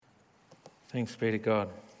Thanks be to God.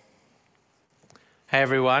 Hey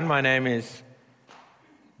everyone, my name is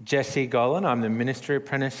Jesse Golan. I'm the ministry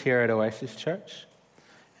apprentice here at Oasis Church.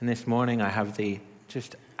 And this morning I have the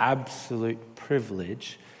just absolute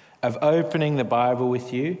privilege of opening the Bible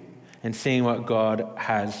with you and seeing what God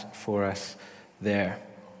has for us there.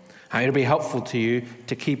 It'll be helpful to you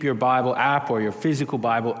to keep your Bible app or your physical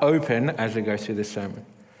Bible open as we go through the sermon.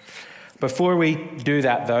 Before we do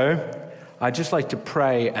that though, I'd just like to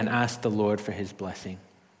pray and ask the Lord for his blessing.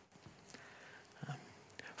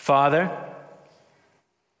 Father,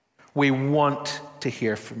 we want to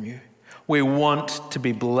hear from you. We want to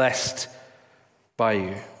be blessed by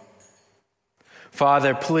you.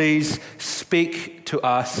 Father, please speak to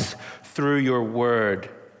us through your word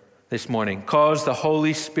this morning. Cause the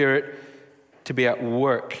Holy Spirit to be at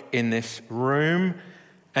work in this room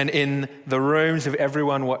and in the rooms of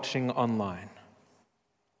everyone watching online.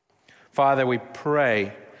 Father, we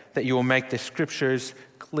pray that you will make the scriptures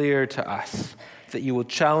clear to us, that you will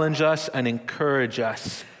challenge us and encourage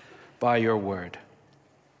us by your word.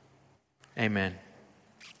 Amen.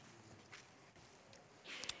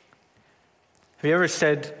 Have you ever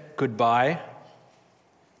said goodbye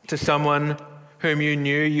to someone whom you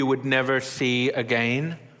knew you would never see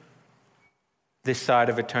again this side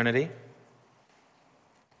of eternity?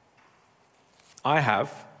 I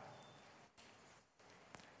have.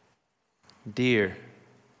 Dear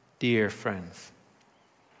friends.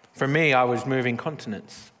 For me, I was moving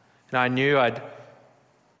continents, and I knew I'd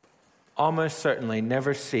almost certainly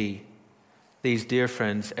never see these dear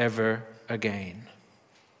friends ever again.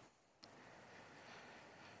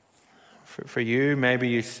 For you, maybe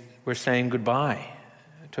you were saying goodbye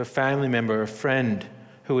to a family member, a friend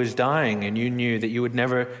who was dying, and you knew that you would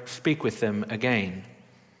never speak with them again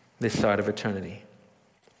this side of eternity.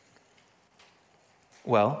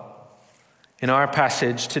 Well, in our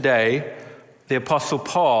passage today, the Apostle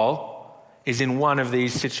Paul is in one of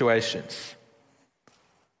these situations.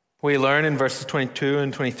 We learn in verses 22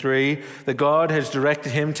 and 23 that God has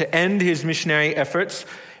directed him to end his missionary efforts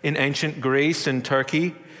in ancient Greece and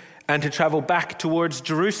Turkey and to travel back towards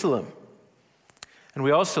Jerusalem. And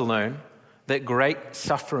we also learn that great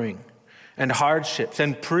suffering and hardships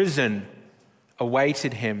and prison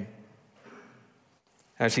awaited him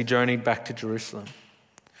as he journeyed back to Jerusalem.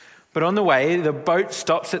 But on the way, the boat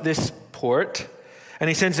stops at this port, and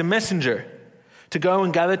he sends a messenger to go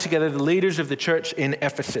and gather together the leaders of the church in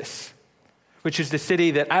Ephesus, which is the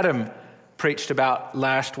city that Adam preached about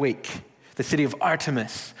last week, the city of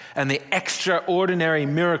Artemis, and the extraordinary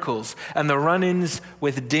miracles and the run-ins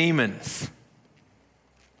with demons.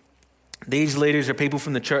 These leaders are people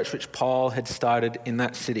from the church which Paul had started in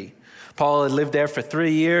that city. Paul had lived there for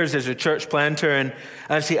 3 years as a church planter, and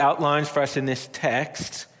as he outlines for us in this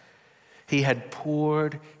text, he had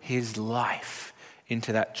poured his life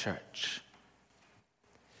into that church.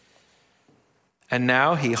 And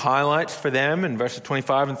now he highlights for them in verses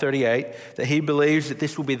 25 and 38 that he believes that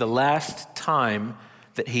this will be the last time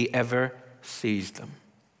that he ever sees them.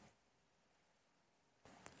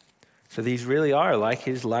 So these really are like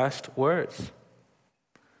his last words.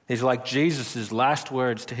 These are like Jesus' last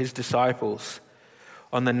words to his disciples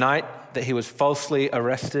on the night that he was falsely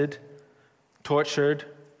arrested, tortured,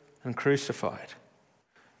 and crucified.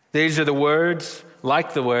 These are the words,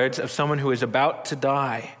 like the words of someone who is about to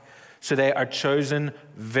die. So they are chosen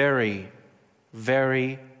very,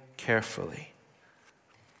 very carefully.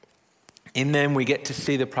 In them, we get to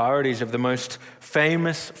see the priorities of the most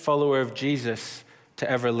famous follower of Jesus to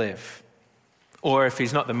ever live. Or if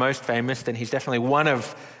he's not the most famous, then he's definitely one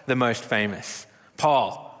of the most famous.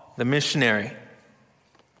 Paul, the missionary.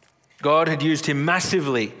 God had used him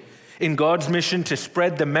massively in God's mission to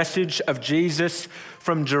spread the message of Jesus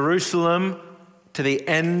from Jerusalem to the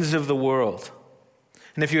ends of the world.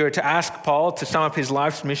 And if you were to ask Paul to sum up his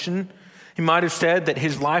life's mission, he might have said that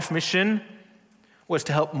his life mission was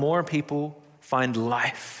to help more people find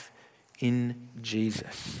life in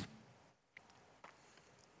Jesus.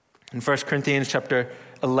 In 1 Corinthians chapter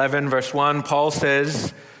 11, verse 1, Paul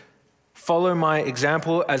says, "Follow my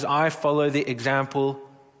example as I follow the example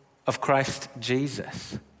of Christ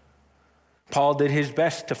Jesus." Paul did his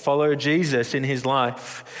best to follow Jesus in his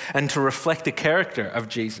life and to reflect the character of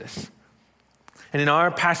Jesus. And in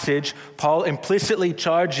our passage, Paul implicitly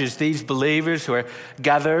charges these believers who are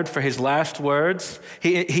gathered for his last words,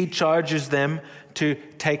 he charges them to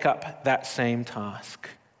take up that same task,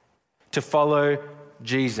 to follow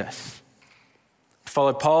Jesus, to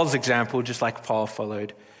follow Paul's example just like Paul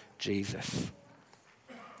followed Jesus.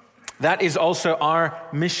 That is also our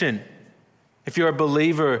mission. If you're a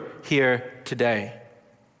believer here today,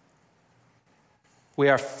 We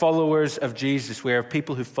are followers of Jesus. We are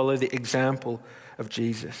people who follow the example of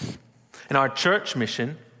Jesus. And our church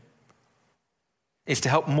mission is to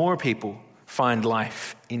help more people find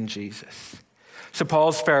life in Jesus. So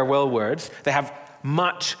Paul's farewell words, they have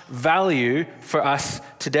much value for us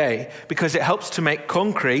today because it helps to make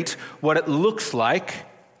concrete what it looks like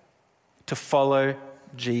to follow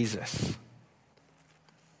Jesus,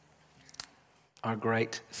 our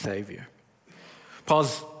great Savior.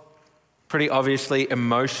 Paul's pretty obviously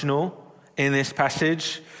emotional in this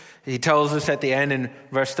passage. He tells us at the end in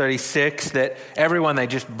verse 36 that everyone, they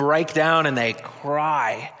just break down and they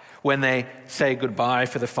cry when they say goodbye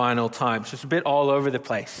for the final time. So it's a bit all over the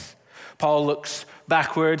place. Paul looks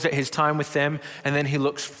backwards at his time with them, and then he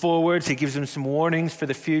looks forwards. He gives them some warnings for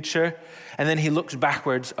the future, and then he looks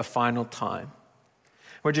backwards a final time.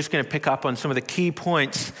 We're just going to pick up on some of the key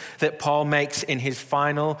points that Paul makes in his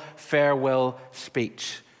final farewell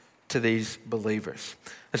speech to these believers.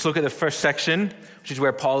 Let's look at the first section, which is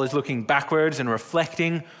where Paul is looking backwards and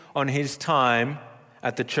reflecting on his time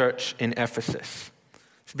at the church in Ephesus.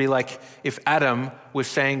 It'd be like if Adam was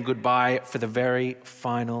saying goodbye for the very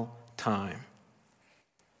final time.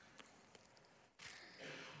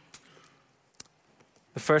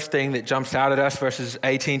 The first thing that jumps out at us, verses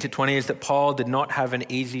 18 to 20, is that Paul did not have an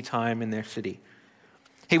easy time in their city.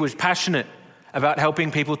 He was passionate about helping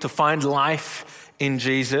people to find life in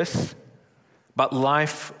Jesus, but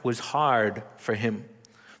life was hard for him.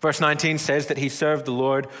 Verse 19 says that he served the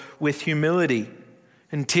Lord with humility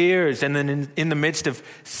and tears, and then in the midst of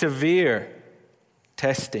severe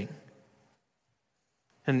testing.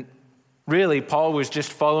 And really, Paul was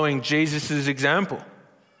just following Jesus' example.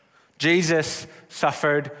 Jesus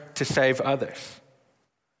suffered to save others.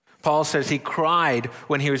 Paul says he cried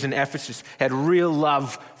when he was in Ephesus. He had real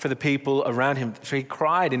love for the people around him. So he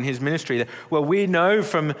cried in his ministry. Well, we know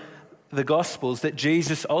from the Gospels that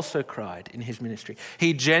Jesus also cried in his ministry.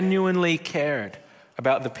 He genuinely cared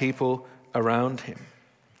about the people around him.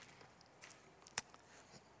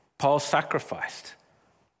 Paul sacrificed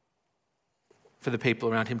for the people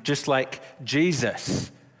around him, just like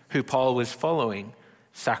Jesus, who Paul was following,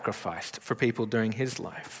 sacrificed for people during his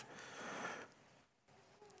life.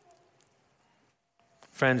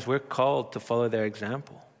 Friends, we're called to follow their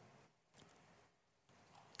example.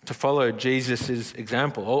 To follow Jesus'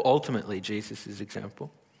 example, ultimately Jesus'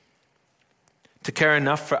 example. To care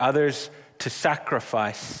enough for others to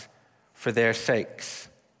sacrifice for their sakes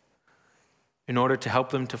in order to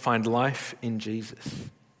help them to find life in Jesus.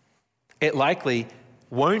 It likely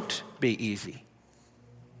won't be easy.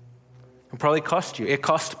 It'll probably cost you. It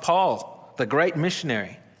cost Paul, the great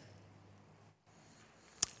missionary.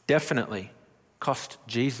 Definitely cost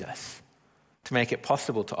Jesus to make it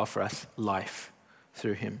possible to offer us life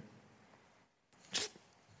through him. Just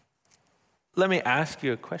let me ask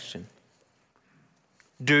you a question.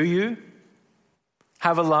 Do you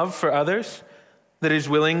have a love for others that is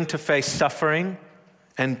willing to face suffering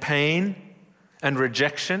and pain and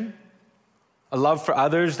rejection? A love for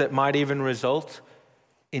others that might even result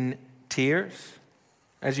in tears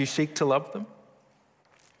as you seek to love them?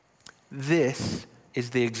 This is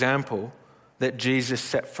the example that Jesus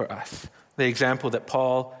set for us, the example that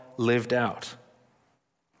Paul lived out,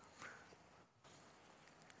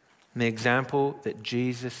 and the example that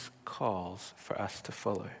Jesus calls for us to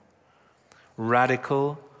follow.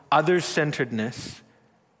 Radical others-centeredness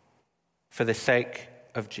for the sake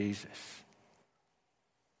of Jesus.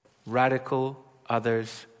 Radical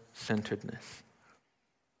others-centeredness.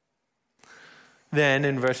 Then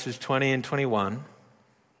in verses 20 and 21,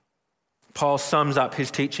 Paul sums up his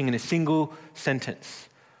teaching in a single sentence.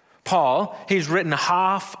 Paul, he's written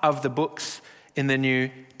half of the books in the New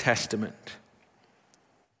Testament.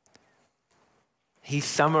 He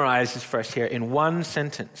summarizes for us here in one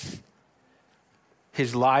sentence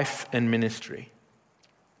his life and ministry,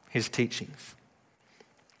 his teachings.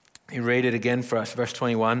 You read it again for us, verse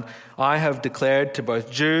 21. I have declared to both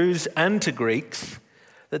Jews and to Greeks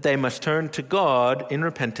that they must turn to God in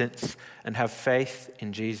repentance and have faith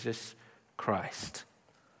in Jesus Christ.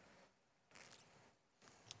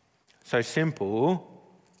 So simple,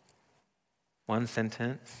 one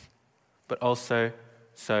sentence, but also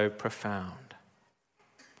so profound.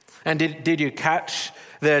 And did you catch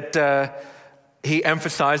that he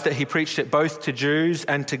emphasized that he preached it both to Jews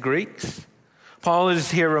and to Greeks? Paul is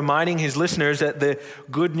here reminding his listeners that the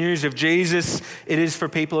good news of Jesus, it is for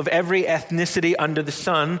people of every ethnicity under the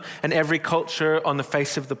sun and every culture on the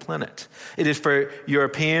face of the planet. It is for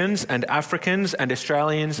Europeans and Africans and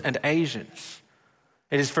Australians and Asians.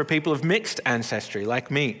 It is for people of mixed ancestry like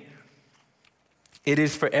me. It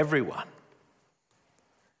is for everyone.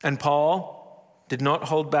 And Paul did not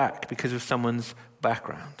hold back because of someone's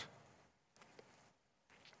background.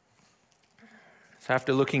 So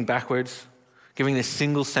after looking backwards, giving this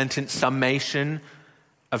single sentence summation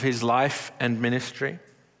of his life and ministry,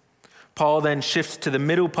 Paul then shifts to the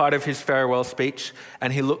middle part of his farewell speech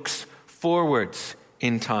and he looks forwards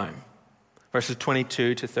in time. Verses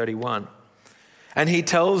 22 to 31. And he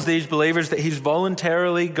tells these believers that he's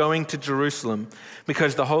voluntarily going to Jerusalem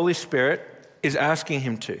because the Holy Spirit is asking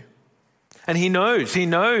him to. And he knows,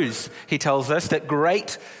 he tells us, that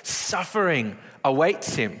great suffering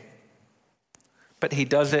awaits him. But he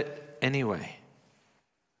does it anyway.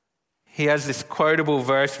 He has this quotable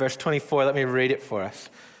verse, verse 24. Let me read it for us.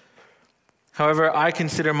 However, I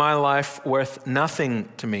consider my life worth nothing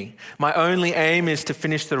to me. My only aim is to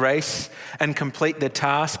finish the race and complete the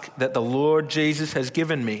task that the Lord Jesus has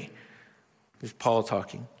given me. This is Paul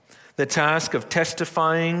talking. The task of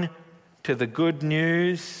testifying to the good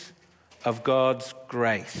news of God's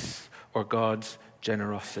grace or God's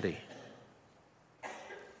generosity.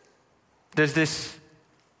 Does this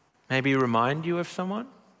maybe remind you of someone?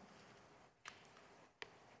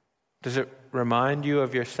 Does it remind you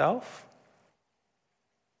of yourself?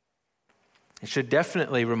 It should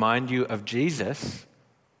definitely remind you of Jesus,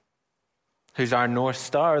 who's our North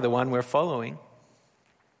Star, the one we're following.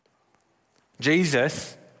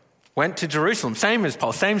 Jesus went to Jerusalem, same as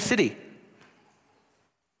Paul, same city,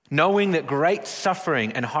 knowing that great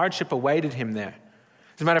suffering and hardship awaited him there.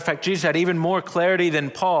 As a matter of fact, Jesus had even more clarity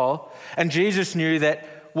than Paul, and Jesus knew that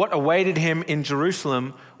what awaited him in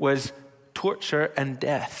Jerusalem was torture and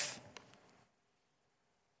death.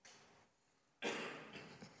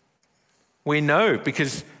 We know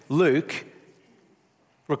because Luke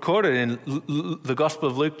recorded in the Gospel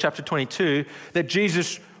of Luke chapter 22 that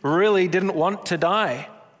Jesus really didn't want to die.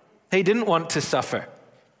 He didn't want to suffer.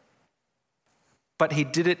 But he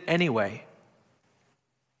did it anyway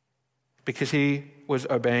because he was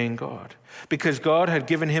obeying God. Because God had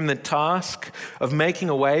given him the task of making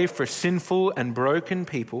a way for sinful and broken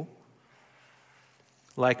people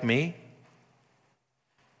like me,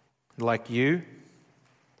 like you,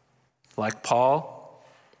 like Paul,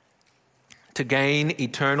 to gain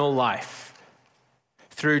eternal life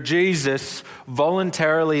through Jesus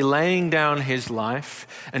voluntarily laying down his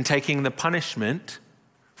life and taking the punishment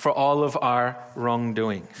for all of our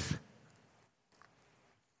wrongdoings.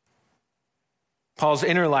 Paul's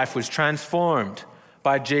inner life was transformed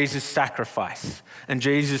by Jesus' sacrifice and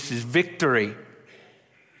Jesus' victory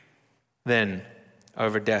then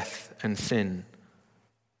over death and sin.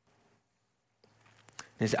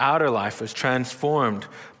 His outer life was transformed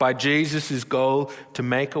by Jesus' goal to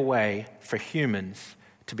make a way for humans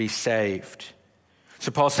to be saved.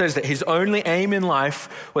 So Paul says that his only aim in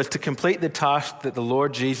life was to complete the task that the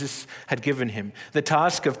Lord Jesus had given him, the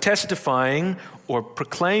task of testifying or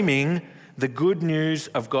proclaiming the good news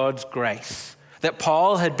of God's grace that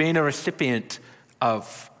Paul had been a recipient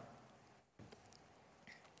of.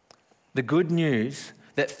 The good news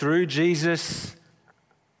that through Jesus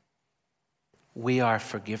we are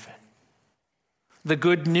forgiven. The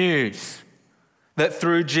good news that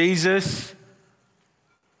through Jesus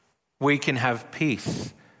we can have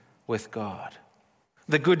peace with God.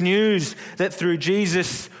 The good news that through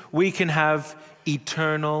Jesus we can have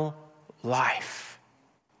eternal life.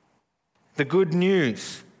 The good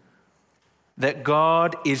news that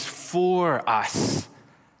God is for us,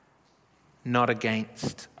 not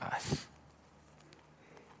against us.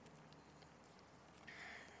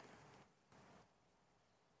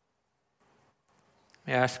 Let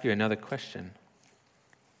me ask you another question.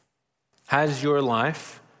 Has your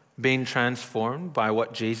life been transformed by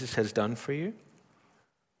what Jesus has done for you?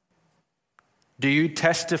 Do you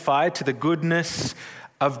testify to the goodness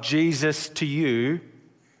of Jesus to you,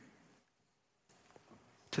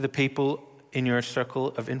 to the people in your circle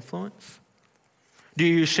of influence? Do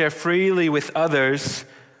you share freely with others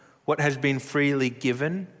what has been freely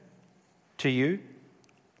given to you?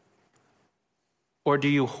 Or do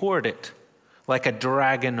you hoard it like a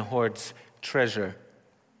dragon hoards treasure?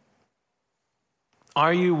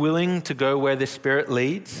 Are you willing to go where the Spirit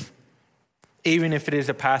leads, even if it is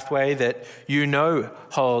a pathway that you know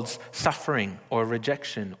holds suffering or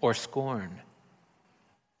rejection or scorn?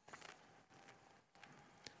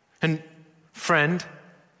 And friend,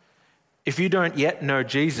 if you don't yet know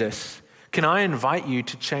Jesus, can I invite you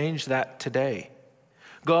to change that today?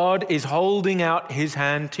 God is holding out his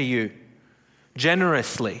hand to you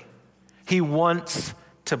generously. He wants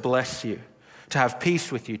to bless you, to have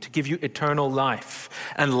peace with you, to give you eternal life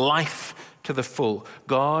and life to the full.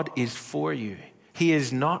 God is for you. He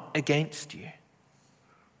is not against you.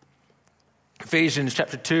 Ephesians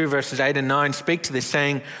chapter 2, verses 8 and 9 speak to this,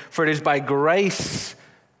 saying, "For it is by grace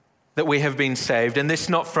that we have been saved, and this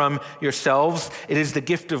not from yourselves, it is the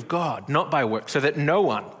gift of God, not by works, so that no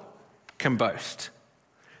one can boast."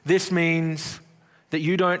 This means that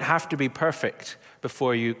you don't have to be perfect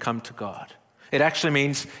before you come to God. It actually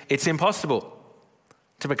means it's impossible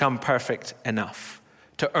to become perfect enough,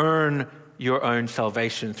 to earn your own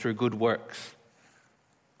salvation through good works.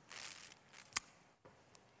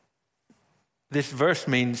 This verse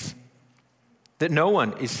means that no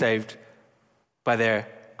one is saved by their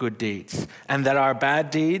good deeds, and that our bad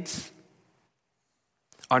deeds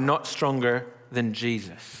are not stronger than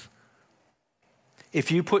Jesus. If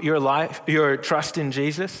you put your trust in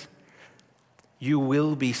Jesus, you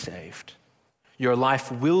will be saved. Your life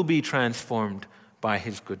will be transformed by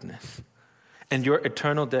his goodness, and your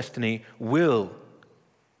eternal destiny will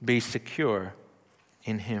be secure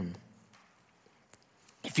in him.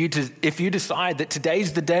 If you decide that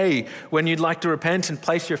today's the day when you'd like to repent and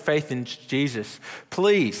place your faith in Jesus,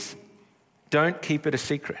 please don't keep it a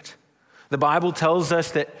secret. The Bible tells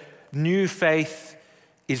us that new faith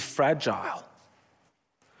is fragile.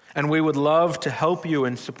 And we would love to help you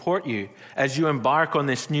and support you as you embark on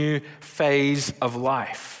this new phase of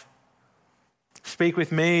life. Speak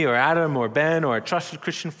with me or Adam or Ben or a trusted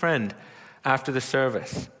Christian friend after the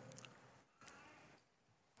service.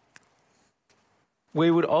 We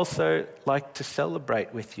would also like to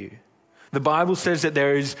celebrate with you. The Bible says that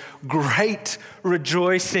there is great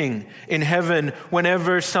rejoicing in heaven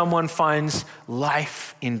whenever someone finds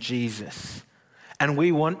life in Jesus. And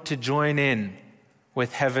we want to join in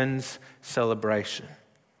with heaven's celebration.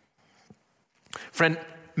 Friend,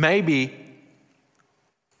 maybe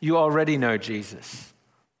you already know Jesus.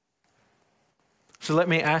 So let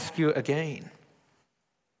me ask you again.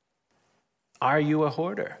 Are you a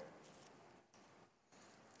hoarder?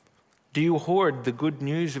 Do you hoard the good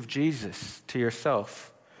news of Jesus to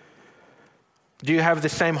yourself? Do you have the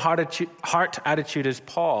same heart attitude as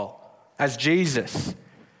Paul, as Jesus?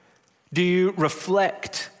 Do you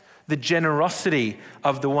reflect the generosity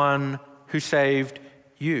of the one who saved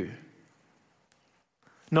you?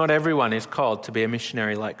 Not everyone is called to be a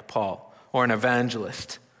missionary like Paul or an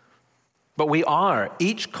evangelist, but we are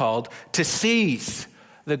each called to seize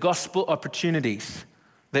the gospel opportunities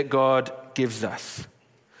that God gives us.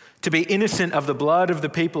 To be innocent of the blood of the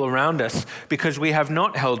people around us because we have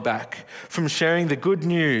not held back from sharing the good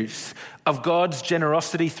news of God's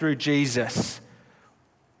generosity through Jesus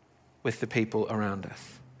with the people around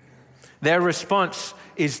us. Their response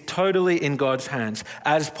is totally in God's hands,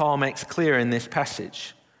 as Paul makes clear in this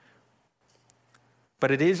passage.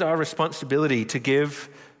 But it is our responsibility to give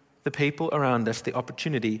the people around us the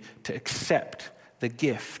opportunity to accept the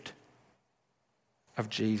gift of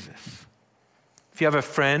Jesus. If you have a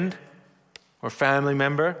friend or family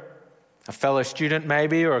member, a fellow student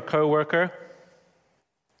maybe, or a co-worker,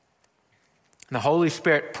 and the Holy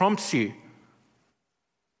Spirit prompts you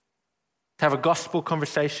to have a gospel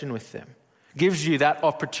conversation with them, gives you that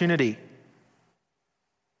opportunity,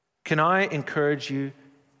 can I encourage you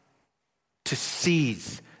to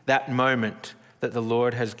seize that moment that the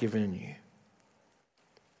Lord has given you?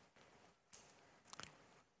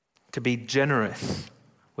 To be generous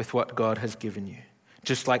with what God has given you.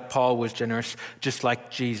 Just like Paul was generous, just like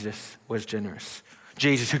Jesus was generous.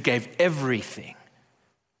 Jesus who gave everything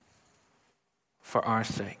for our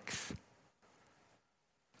sakes.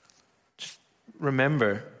 Just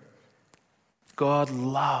remember, God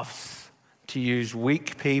loves to use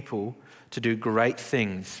weak people to do great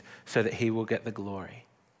things so that he will get the glory.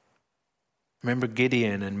 Remember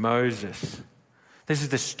Gideon and Moses. This is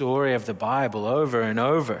the story of the Bible over and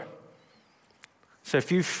over. So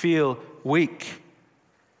if you feel weak,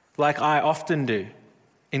 like I often do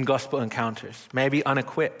in gospel encounters, maybe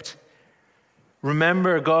unequipped,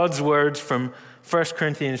 remember God's words from 1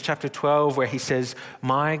 Corinthians chapter 12 where he says,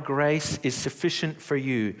 "My grace is sufficient for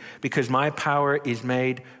you because my power is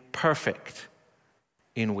made perfect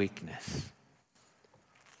in weakness."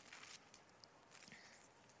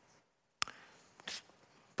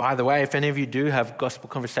 By the way, if any of you do have gospel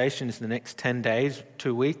conversations in the next 10 days,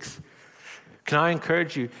 2 weeks, can I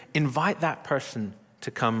encourage you, invite that person to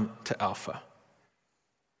come to Alpha.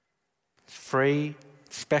 It's free,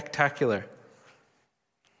 spectacular.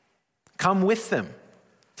 Come with them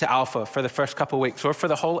to Alpha for the first couple of weeks or for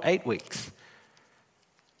the whole 8 weeks.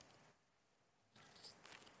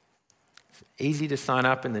 It's easy to sign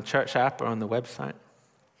up in the church app or on the website.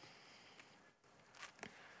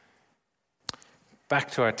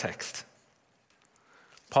 Back to our text.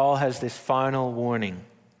 Paul has this final warning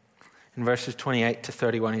In verses 28 to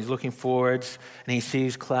 31, he's looking forwards and he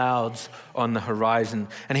sees clouds on the horizon.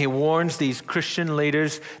 And he warns these Christian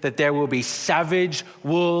leaders that there will be savage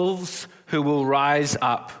wolves who will rise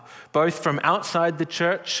up, both from outside the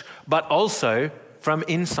church, but also from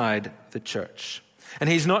inside the church. And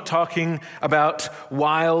he's not talking about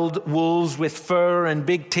wild wolves with fur and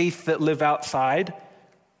big teeth that live outside.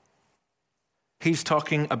 He's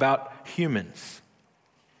talking about humans.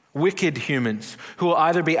 Wicked humans who will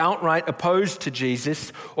either be outright opposed to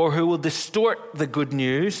Jesus or who will distort the good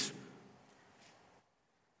news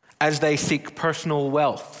as they seek personal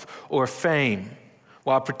wealth or fame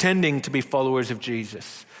while pretending to be followers of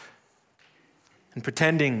Jesus and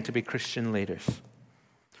pretending to be Christian leaders.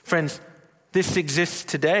 Friends, this exists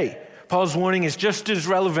today. Paul's warning is just as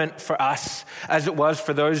relevant for us as it was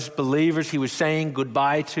for those believers he was saying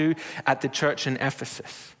goodbye to at the church in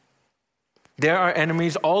Ephesus. There are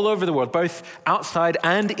enemies all over the world, both outside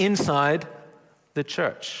and inside the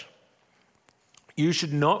church. You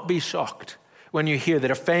should not be shocked when you hear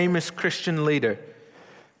that a famous Christian leader,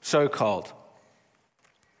 so-called,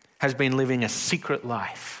 has been living a secret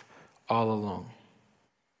life all along.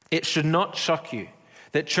 It should not shock you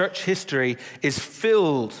that church history is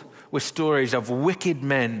filled with stories of wicked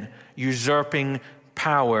men usurping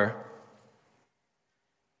power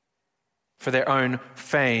for their own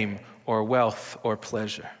fame or wealth or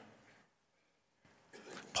pleasure.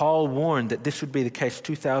 Paul warned that this would be the case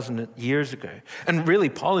 2,000 years ago. And really,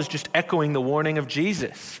 Paul is just echoing the warning of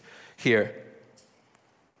Jesus here.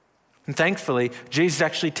 And thankfully, Jesus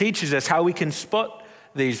actually teaches us how we can spot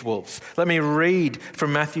these wolves. Let me read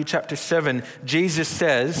from Matthew chapter 7. Jesus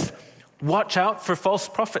says, "Watch out for false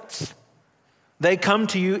prophets. They come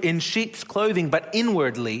to you in sheep's clothing, but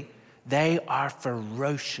inwardly they are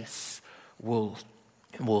ferocious wolves.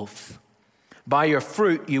 By your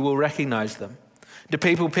fruit you will recognize them. Do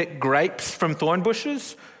people pick grapes from thorn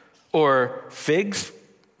bushes or figs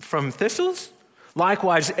from thistles?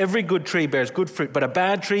 Likewise, every good tree bears good fruit, but a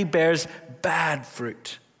bad tree bears bad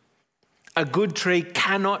fruit. A good tree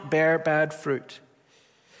cannot bear bad fruit,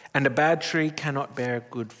 and a bad tree cannot bear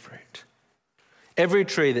good fruit. Every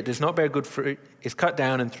tree that does not bear good fruit is cut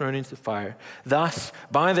down and thrown into the fire. Thus,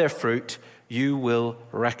 by their fruit you will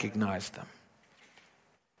recognize them."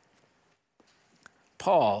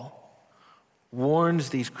 Paul warns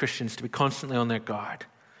these Christians to be constantly on their guard.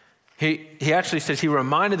 He actually says he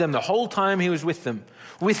reminded them the whole time he was with them,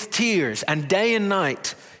 with tears and day and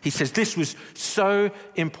night. He says this was so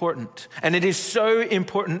important, and it is so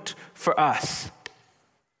important for us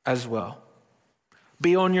as well.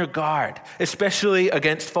 Be on your guard, especially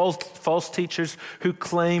against false teachers who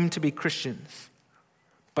claim to be Christians,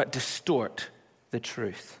 but distort the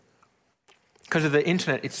truth. Because of the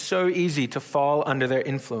internet, it's so easy to fall under their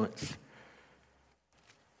influence.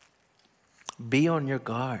 Be on your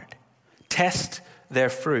guard. Test their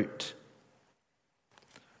fruit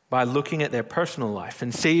by looking at their personal life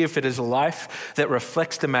and see if it is a life that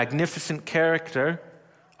reflects the magnificent character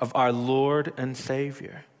of our Lord and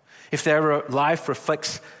Savior. If their life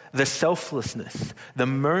reflects the selflessness, the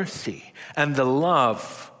mercy, and the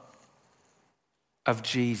love of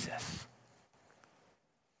Jesus.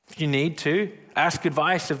 If you need to, ask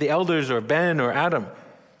advice of the elders or Ben or Adam.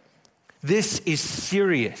 This is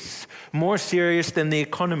serious, more serious than the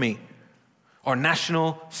economy or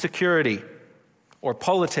national security or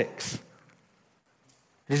politics.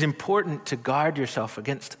 It is important to guard yourself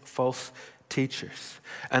against false teachers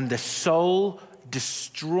and the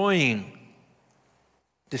soul-destroying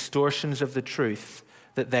distortions of the truth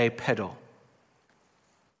that they peddle.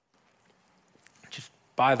 Just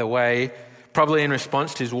by the way, probably in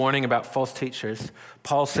response to his warning about false teachers,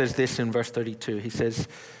 Paul says this in verse 32. He says,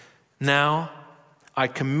 "Now I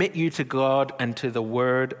commit you to God and to the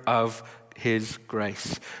word of his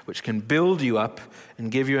grace, which can build you up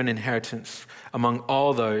and give you an inheritance among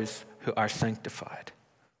all those who are sanctified."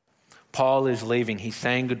 Paul is leaving. He's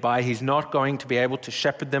saying goodbye. He's not going to be able to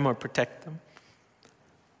shepherd them or protect them.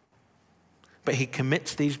 But he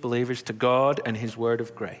commits these believers to God and his word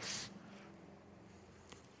of grace.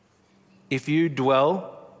 If you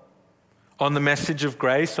dwell on the message of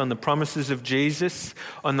grace, on the promises of Jesus,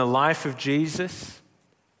 on the life of Jesus,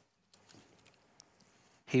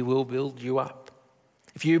 he will build you up.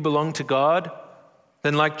 If you belong to God,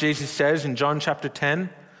 then like Jesus says in John chapter 10,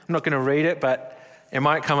 I'm not going to read it, but it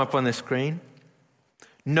might come up on the screen.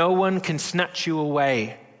 No one can snatch you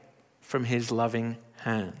away from his loving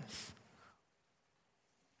hands.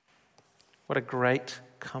 What a great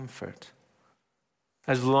comfort.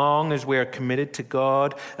 As long as we are committed to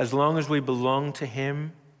God, as long as we belong to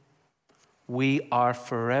him, we are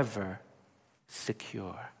forever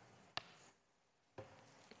secure.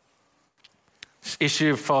 This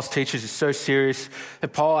issue of false teachers is so serious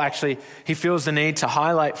that Paul actually, he feels the need to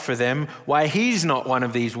highlight for them why he's not one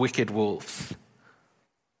of these wicked wolves.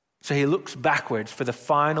 So he looks backwards for the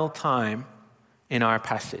final time in our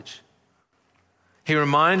passage. He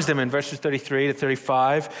reminds them in verses 33 to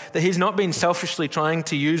 35 that he's not been selfishly trying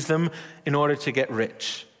to use them in order to get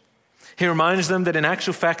rich. He reminds them that in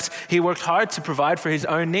actual fact, he worked hard to provide for his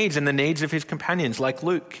own needs and the needs of his companions like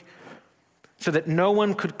Luke, so that no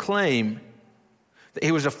one could claim that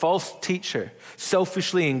he was a false teacher,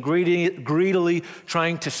 selfishly and greedily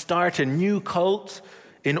trying to start a new cult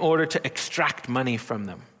in order to extract money from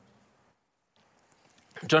them.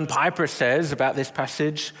 John Piper says about this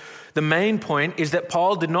passage, the main point is that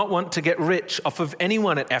Paul did not want to get rich off of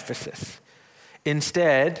anyone at Ephesus.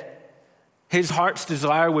 Instead, his heart's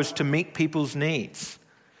desire was to meet people's needs.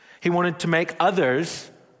 He wanted to make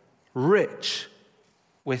others rich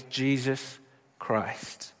with Jesus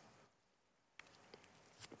Christ.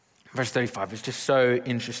 Verse 35 is just so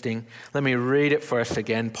interesting. Let me read it for us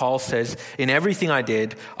again. Paul says, "In everything I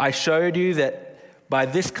did, I showed you that by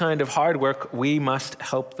this kind of hard work, we must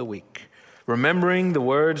help the weak, remembering the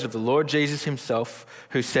words of the Lord Jesus himself,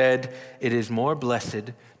 who said, 'It is more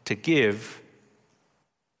blessed to give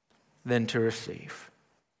than to receive.'"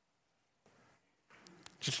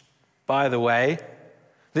 Just by the way,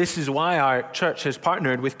 this is why our church has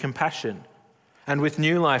partnered with Compassion and with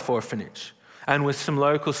New Life Orphanage and with some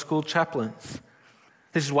local school chaplains.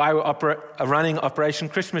 This is why we're running Operation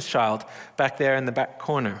Christmas Child back there in the back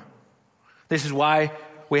corner. This is why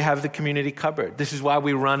we have the community cupboard. This is why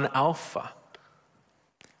we run Alpha.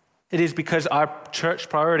 It is because our church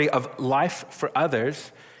priority of life for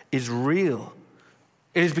others is real.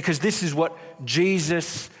 It is because this is what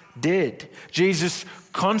Jesus did. Jesus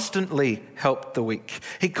constantly helped the weak.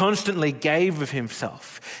 He constantly gave of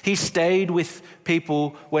himself. He stayed with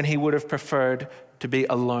people when he would have preferred to be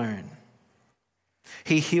alone.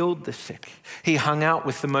 He healed the sick. He hung out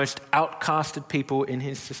with the most outcasted people in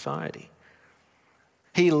his society.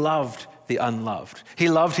 He loved the unloved. He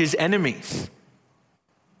loved his enemies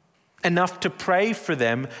enough to pray for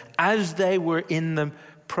them as they were in the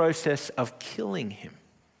process of killing him.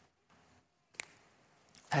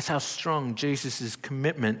 That's how strong Jesus'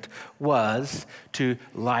 commitment was to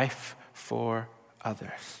life for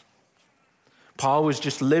others. Paul was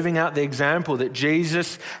just living out the example that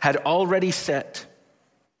Jesus had already set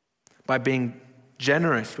by being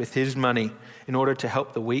generous with his money in order to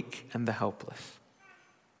help the weak and the helpless.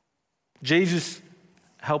 Jesus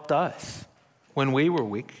helped us when we were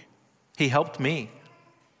weak. He helped me.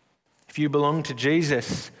 If you belong to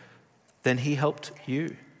Jesus, then he helped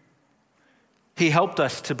you. He helped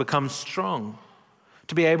us to become strong,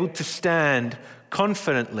 to be able to stand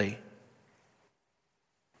confidently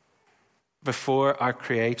before our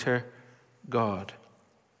Creator God,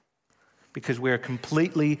 because we are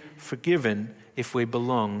completely forgiven if we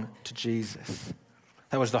belong to Jesus.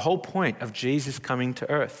 That was the whole point of Jesus coming to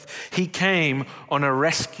earth. He came on a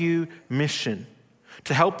rescue mission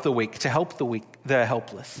to help the weak, the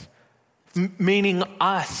helpless, meaning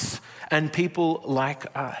us and people like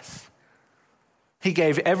us. He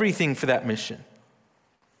gave everything for that mission.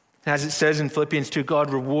 As it says in Philippians 2,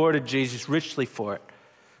 God rewarded Jesus richly for it,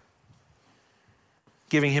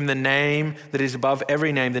 giving him the name that is above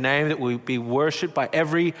every name, the name that will be worshipped by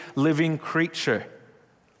every living creature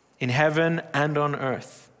in heaven and on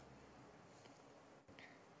earth.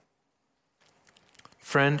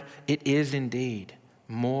 Friend, it is indeed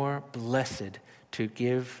more blessed to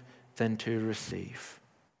give than to receive.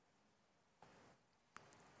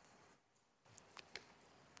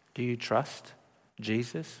 Do you trust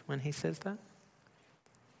Jesus when he says that?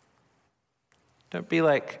 Don't be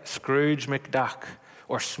like Scrooge McDuck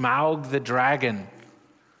or Smaug the dragon,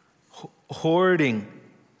 hoarding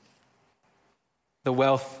the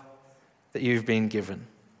wealth that you've been given.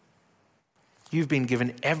 You've been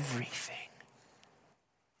given everything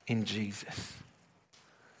in Jesus.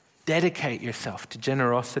 Dedicate yourself to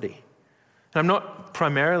generosity. And I'm not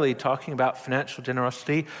primarily talking about financial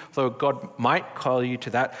generosity, though God might call you to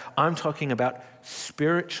that. I'm talking about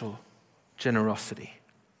spiritual generosity.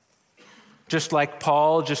 Just like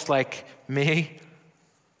Paul, just like me,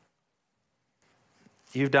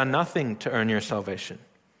 you've done nothing to earn your salvation.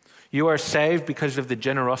 You are saved because of the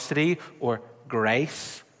generosity or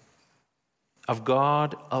grace of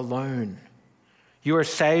God alone. You are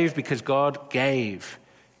saved because God gave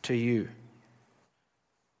to you.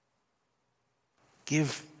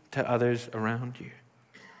 Give to others around you.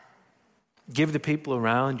 Give the people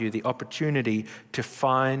around you the opportunity to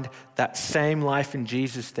find that same life in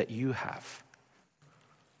Jesus that you have.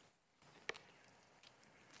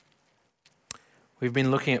 We've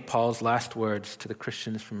been looking at Paul's last words to the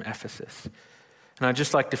Christians from Ephesus. And I'd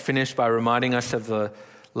just like to finish by reminding us of the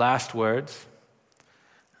last words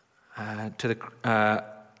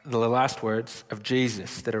the last words of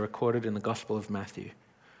Jesus that are recorded in the Gospel of Matthew.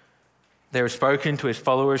 They were spoken to his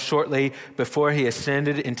followers shortly before he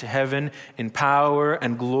ascended into heaven in power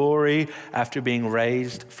and glory after being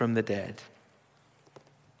raised from the dead.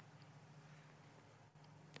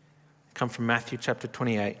 Come from Matthew chapter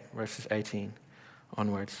 28, verses 18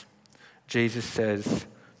 onwards. Jesus says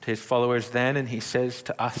to his followers then, and he says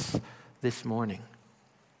to us this morning,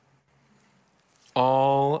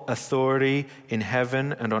 "All authority in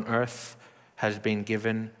heaven and on earth has been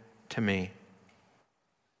given to me.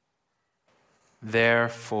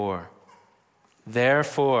 Therefore,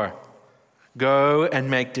 go and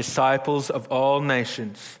make disciples of all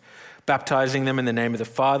nations, baptizing them in the name of the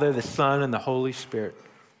Father, the Son, and the Holy Spirit,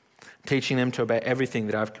 teaching them to obey everything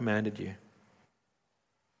that I've commanded you.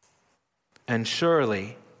 And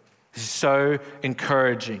surely," this is so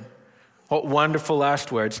encouraging, what wonderful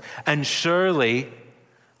last words, "and surely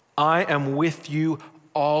I am with you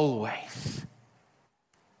always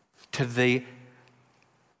to the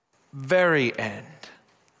very end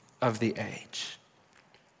of the age."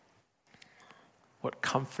 What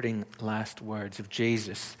comforting last words of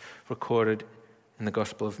Jesus recorded in the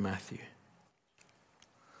Gospel of Matthew.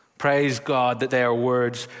 Praise God that they are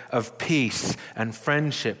words of peace and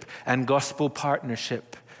friendship and gospel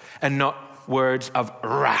partnership, and not words of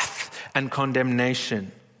wrath and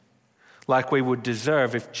condemnation, like we would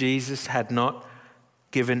deserve if Jesus had not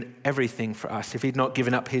given everything for us, if he'd not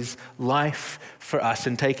given up his life for us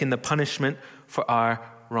and taken the punishment for our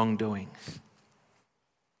wrongdoings.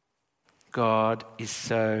 God is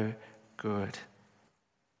so good.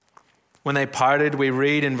 When they parted, we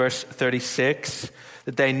read in verse 36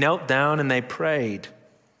 that they knelt down and they prayed.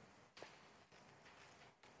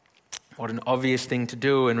 What an obvious thing to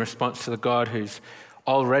do in response to the God who's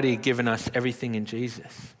already given us everything in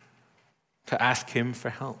Jesus, to ask him for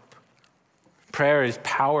help. Prayer is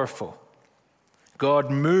powerful.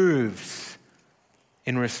 God moves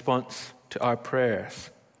in response to our prayers.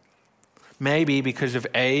 Maybe because of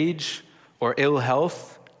age or ill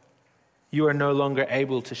health, you are no longer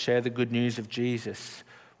able to share the good news of Jesus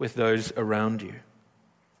with those around you.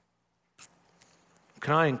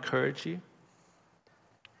 Can I encourage you?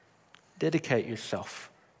 Dedicate yourself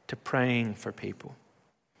to praying for people.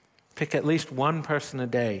 Pick at least one person a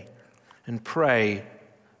day and pray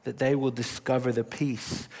that they will discover the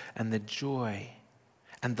peace and the joy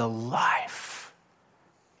and the life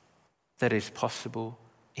that is possible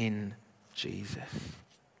in Jesus.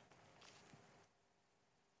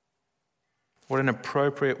 What an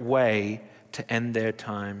appropriate way to end their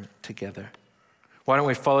time together. Why don't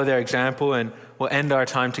we follow their example, and we'll end our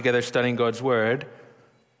time together studying God's Word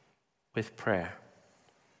with prayer.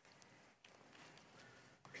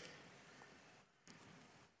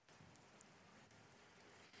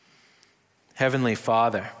 Heavenly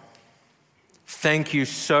Father, thank you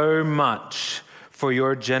so much for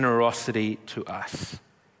your generosity to us.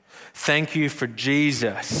 Thank you for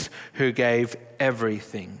Jesus, who gave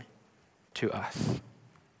everything to us.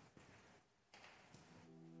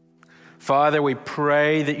 Father, we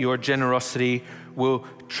pray that your generosity will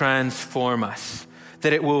transform us,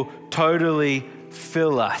 that it will totally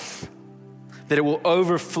fill us, that it will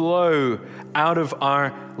overflow out of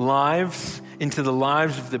our lives into the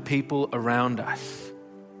lives of the people around us.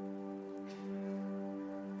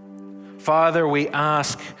 Father, we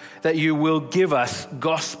ask that you will give us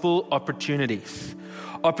gospel opportunities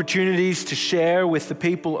to share with the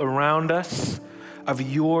people around us of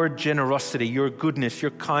your generosity, your goodness,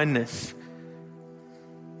 your kindness,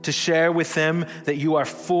 to share with them that you are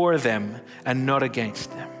for them and not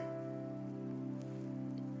against them.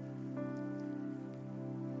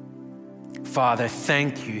 Father,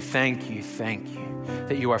 thank you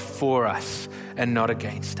that you are for us and not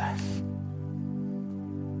against us.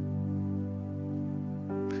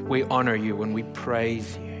 We honor you and we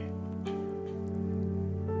praise you.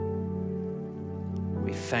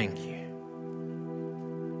 We thank you.